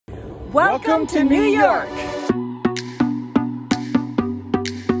Welcome to New York!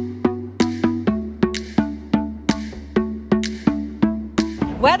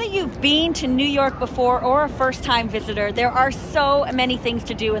 Whether you've been to New York before or a first-time visitor, there are so many things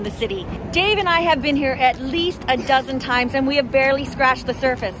to do in the city. Dave and I have been here at least a dozen times and we have barely scratched the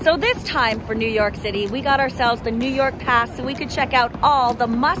surface. So this time for New York City, we got ourselves the New York Pass so we could check out all the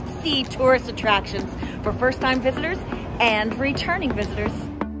must-see tourist attractions for first-time visitors and returning visitors.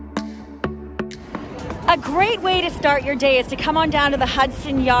 A great way to start your day is to come on down to the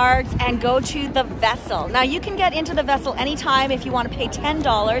Hudson Yards and go to the Vessel. Now you can get into the Vessel anytime if you want to pay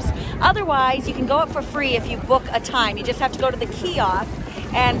 $10. Otherwise, you can go up for free if you book a time. You just have to go to the kiosk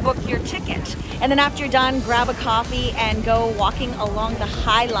and book your ticket. And then after you're done, grab a coffee and go walking along the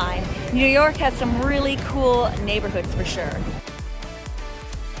High Line. New York has some really cool neighborhoods for sure.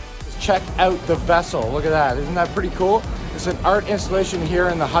 Check out the Vessel. Look at that. Isn't that pretty cool? It's an art installation here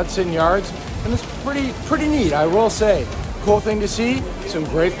in the Hudson Yards, and it's pretty neat, I will say. Cool thing to see, some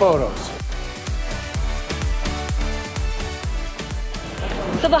great photos.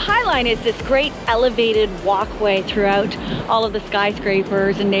 So the High Line is this great elevated walkway throughout all of the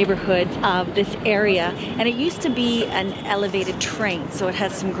skyscrapers and neighborhoods of this area. And it used to be an elevated train, so it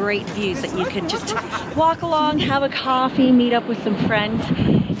has some great views that you can just walk along, have a coffee, meet up with some friends.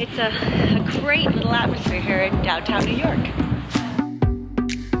 It's a great little atmosphere here in downtown New York.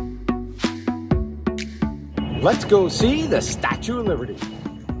 Let's go see the Statue of Liberty.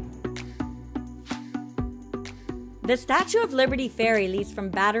 The Statue of Liberty ferry leaves from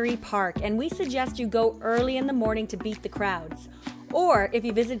Battery Park, and we suggest you go early in the morning to beat the crowds. Or if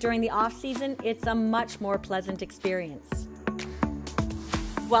you visit during the off-season, it's a much more pleasant experience.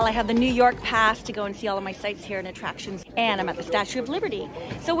 Well, I have the New York Pass to go and see all of my sites here and attractions, and I'm at the Statue of Liberty.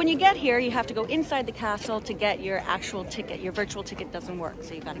 So when you get here, you have to go inside the castle to get your actual ticket. Your virtual ticket doesn't work,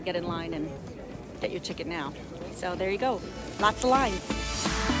 so you've got to get in line and get your ticket now. So there you go, lots of lines.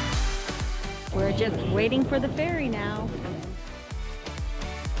 We're just waiting for the ferry now.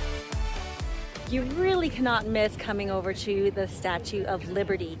 You really cannot miss coming over to the Statue of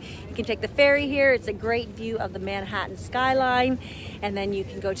Liberty. You can take the ferry here. It's a great view of the Manhattan skyline. And then you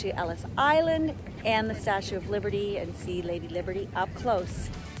can go to Ellis Island and the Statue of Liberty and see Lady Liberty up close.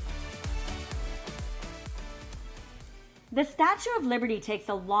 The Statue of Liberty takes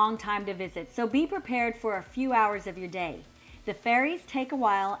a long time to visit, so be prepared for a few hours of your day. The ferries take a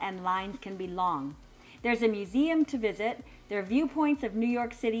while and lines can be long. There's a museum to visit, there are viewpoints of New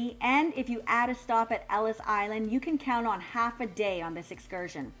York City, and if you add a stop at Ellis Island, you can count on half a day on this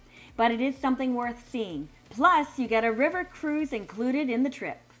excursion. But it is something worth seeing. Plus, you get a river cruise included in the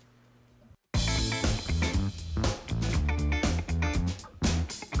trip.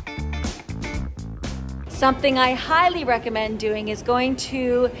 Something I highly recommend doing is going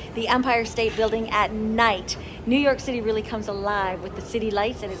to the Empire State Building at night. New York City really comes alive with the city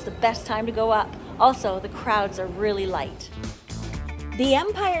lights, and it's the best time to go up. Also, the crowds are really light. The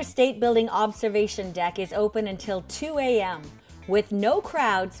Empire State Building observation deck is open until 2 a.m. With no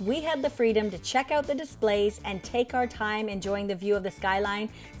crowds, we had the freedom to check out the displays and take our time enjoying the view of the skyline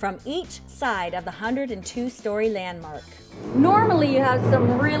from each side of the 102-story landmark. Normally you have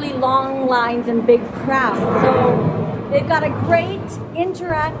some really long lines and big crowds, so they've got a great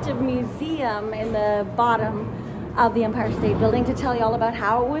interactive museum in the bottom of the Empire State Building to tell you all about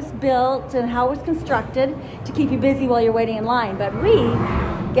how it was built and how it was constructed to keep you busy while you're waiting in line. But we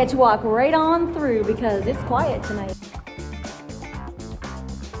get to walk right on through because it's quiet tonight.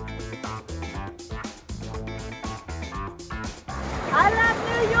 I love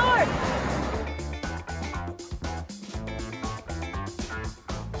New York!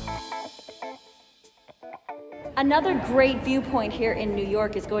 Another great viewpoint here in New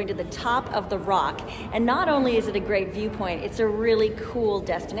York is going to the top of the Rock. And not only is it a great viewpoint, it's a really cool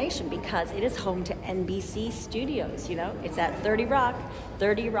destination because it is home to NBC Studios, you know? It's at 30 Rock,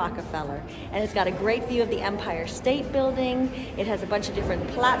 30 Rockefeller. And it's got a great view of the Empire State Building. It has a bunch of different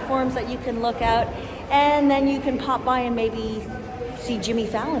platforms that you can look out. And then you can pop by and maybe see Jimmy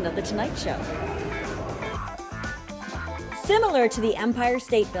Fallon of The Tonight Show. Similar to the Empire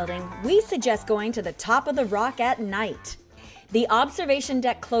State Building, we suggest going to the top of the Rock at night. The observation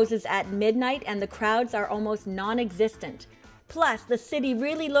deck closes at midnight and the crowds are almost non-existent. Plus, the city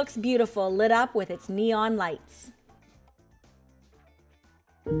really looks beautiful lit up with its neon lights.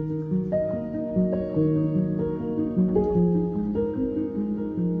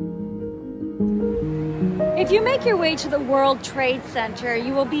 If you make your way to the World Trade Center,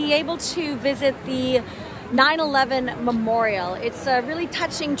 you will be able to visit the 9/11 Memorial. It's a really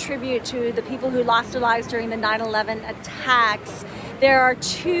touching tribute to the people who lost their lives during the 9/11 attacks. There are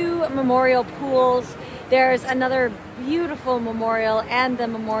 2 memorial pools. There's another beautiful memorial and the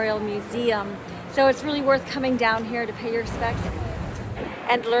Memorial Museum. So it's really worth coming down here to pay your respects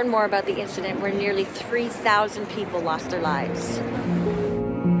and learn more about the incident where nearly 3,000 people lost their lives.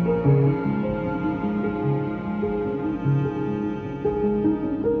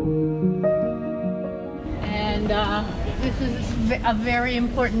 And this is a very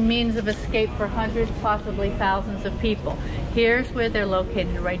important means of escape for hundreds, possibly thousands of people. Here's where they're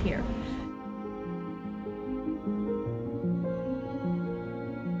located, right here.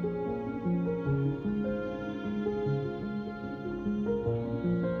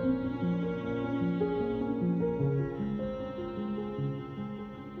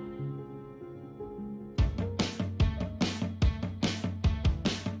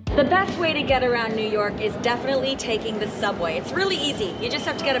 The best way to get around New York is definitely taking the subway. It's really easy. You just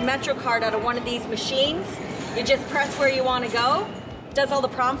have to get a Metro card out of one of these machines. You just press where you want to go. It does all the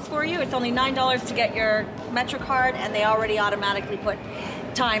prompts for you. It's only $9 to get your Metro card, and they already automatically put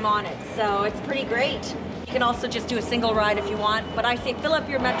time on it. So it's pretty great. You can also just do a single ride if you want, but I say fill up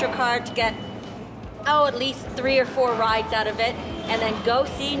your Metro card to get, at least 3 or 4 rides out of it, and then go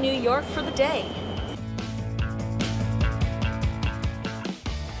see New York for the day.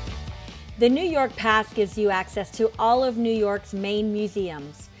 The New York Pass gives you access to all of New York's main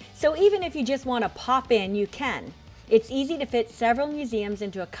museums. So even if you just want to pop in, you can. It's easy to fit several museums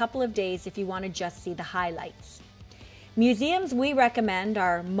into a couple of days if you want to just see the highlights. Museums we recommend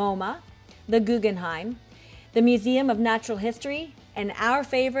are MoMA, the Guggenheim, the Museum of Natural History, and our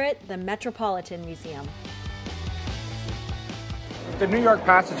favorite, the Metropolitan Museum. With the New York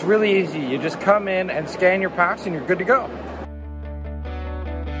Pass, it's really easy. You just come in and scan your pass and you're good to go.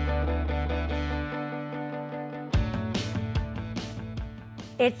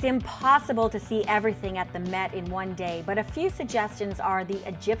 It's impossible to see everything at the Met in one day, but a few suggestions are the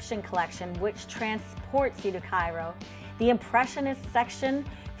Egyptian collection, which transports you to Cairo, the Impressionist section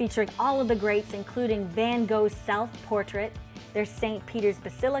featuring all of the greats, including Van Gogh's self-portrait, there's St. Peter's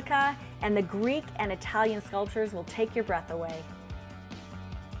Basilica, and the Greek and Italian sculptures will take your breath away.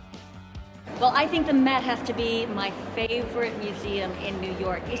 Well, I think the Met has to be my favorite museum in New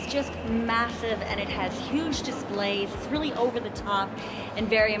York. It's just massive and it has huge displays. It's really over the top and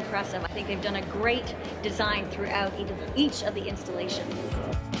very impressive. I think they've done a great design throughout each of the installations.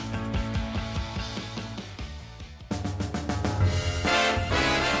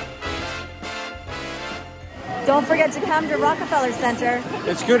 Don't forget to come to Rockefeller Center.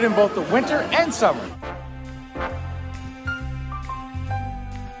 It's good in both the winter and summer.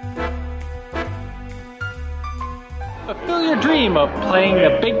 Fulfill your dream of playing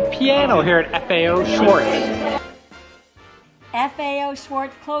the big piano here at FAO Schwartz. FAO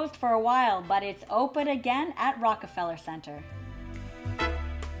Schwartz closed for a while, but it's open again at Rockefeller Center.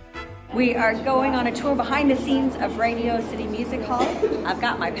 We are going on a tour behind the scenes of Radio City Music Hall. I've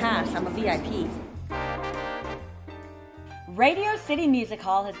got my pass, I'm a VIP. Radio City Music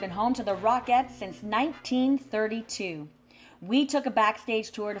Hall has been home to the Rockettes since 1932. We took a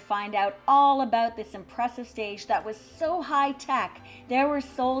backstage tour to find out all about this impressive stage that was so high-tech, there were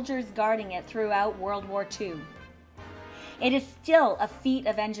soldiers guarding it throughout World War II. It is still a feat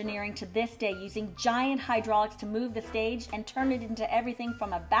of engineering to this day, using giant hydraulics to move the stage and turn it into everything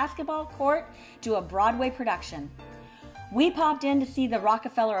from a basketball court to a Broadway production. We popped in to see the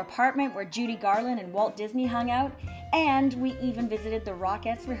Rockefeller apartment where Judy Garland and Walt Disney hung out, and we even visited the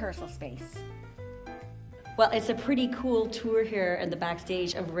Rockettes rehearsal space. Well, it's a pretty cool tour here in the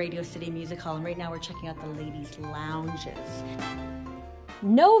backstage of Radio City Music Hall, and right now we're checking out the ladies' lounges.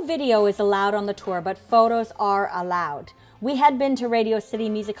 No video is allowed on the tour, but photos are allowed. We had been to Radio City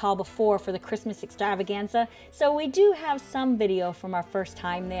Music Hall before for the Christmas extravaganza, so we do have some video from our first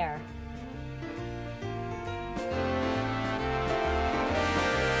time there.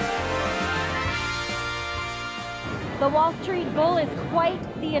 The Wall Street Bull is quite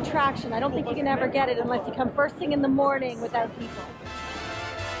the attraction. I don't think you can ever get it unless you come first thing in the morning without people.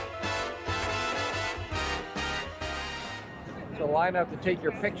 So line up to take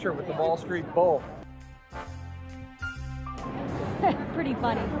your picture with the Wall Street Bull. Pretty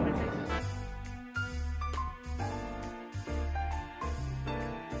funny.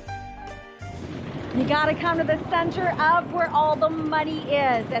 You gotta come to the center of where all the money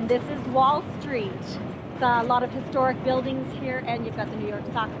is, and this is Wall Street. A lot of historic buildings here, and you've got the New York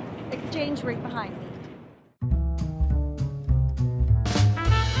Stock Exchange right behind me.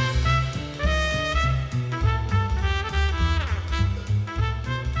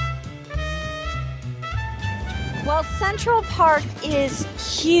 Well, Central Park is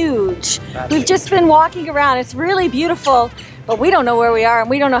huge. We've just been walking around. It's really beautiful, but we don't know where we are and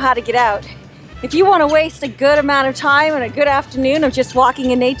we don't know how to get out. If you want to waste a good amount of time and a good afternoon of just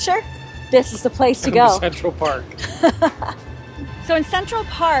walking in nature, this is the place to go. Central Park. So in Central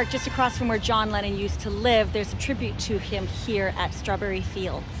Park, just across from where John Lennon used to live, there's a tribute to him here at Strawberry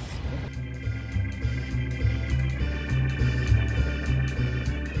Fields.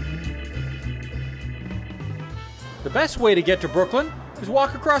 The best way to get to Brooklyn is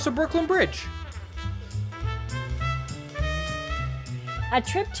walk across a Brooklyn Bridge. A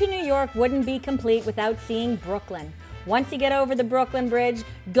trip to New York wouldn't be complete without seeing Brooklyn. Once you get over the Brooklyn Bridge,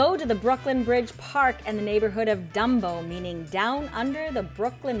 go to the Brooklyn Bridge Park and the neighborhood of Dumbo, meaning down under the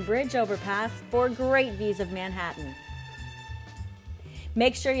Brooklyn Bridge overpass for great views of Manhattan.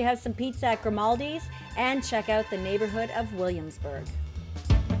 Make sure you have some pizza at Grimaldi's and check out the neighborhood of Williamsburg.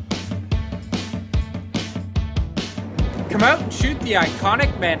 Come out and shoot the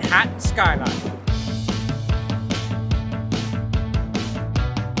iconic Manhattan skyline.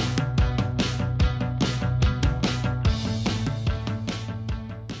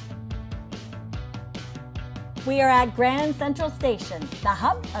 We are at Grand Central Station, the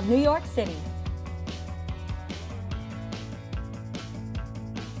hub of New York City.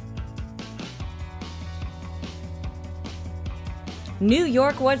 New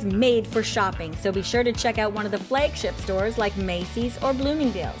York was made for shopping, so be sure to check out one of the flagship stores like Macy's or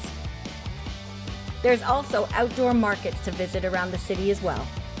Bloomingdale's. There's also outdoor markets to visit around the city as well.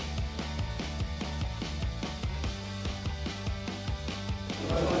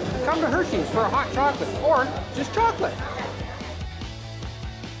 Come to Hershey's for a hot chocolate, or just chocolate.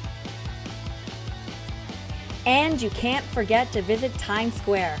 And you can't forget to visit Times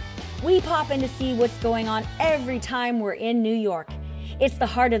Square. We pop in to see what's going on every time we're in New York. It's the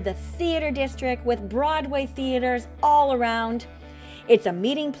heart of the theater district with Broadway theaters all around. It's a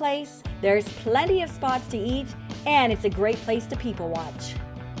meeting place, there's plenty of spots to eat, and it's a great place to people watch.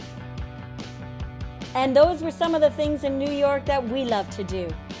 And those were some of the things in New York that we love to do.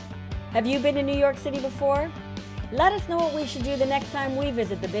 Have you been to New York City before? Let us know what we should do the next time we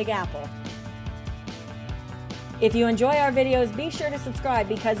visit the Big Apple. If you enjoy our videos, be sure to subscribe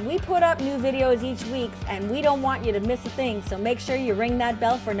because we put up new videos each week and we don't want you to miss a thing, so make sure you ring that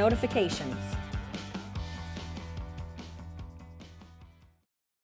bell for notifications.